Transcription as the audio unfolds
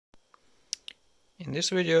In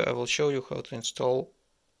this video I will show you how to install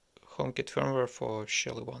HomeKit firmware for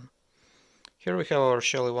Shelly1. Here we have our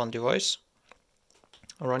Shelly1 device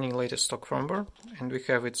running latest stock firmware, and we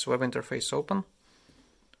have its web interface open.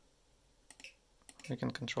 We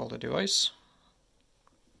can control the device.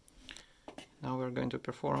 Now we're going to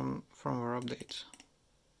perform firmware update.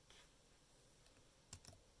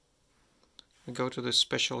 We go to this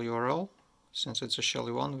special URL. Since it's a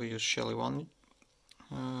Shelly1, we use Shelly1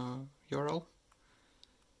 URL.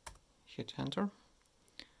 Hit enter.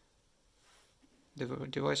 The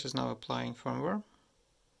device is now applying firmware.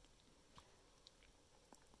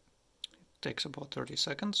 It takes about 30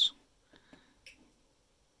 seconds.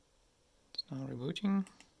 It's now rebooting.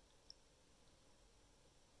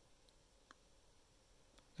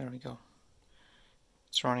 There we go.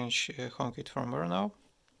 It's running HomeKit firmware now.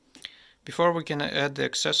 Before we can add the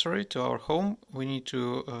accessory to our home, we need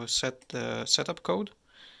to set the setup code.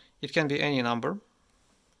 It can be any number.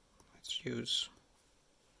 Let's use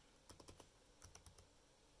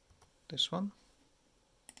this one.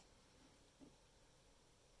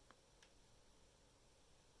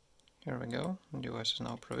 Here we go. The device is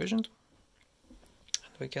now provisioned,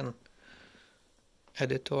 and we can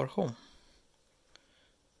add it to our home.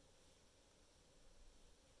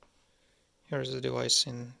 Here is the device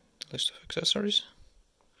in the list of accessories.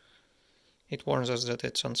 It warns us that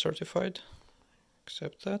it's uncertified.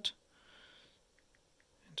 Accept that.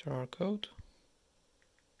 Enter our code.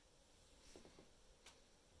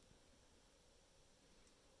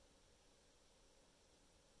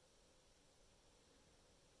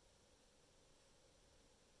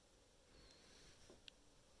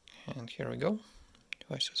 And here we go.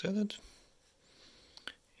 Device is added.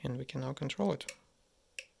 And we can now control it.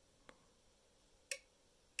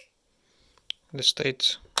 The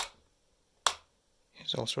state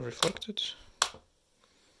is also reflected.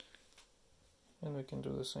 And we can do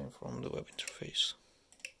the same from the web interface.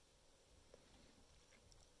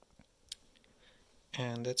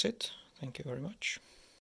 And that's it. Thank you very much.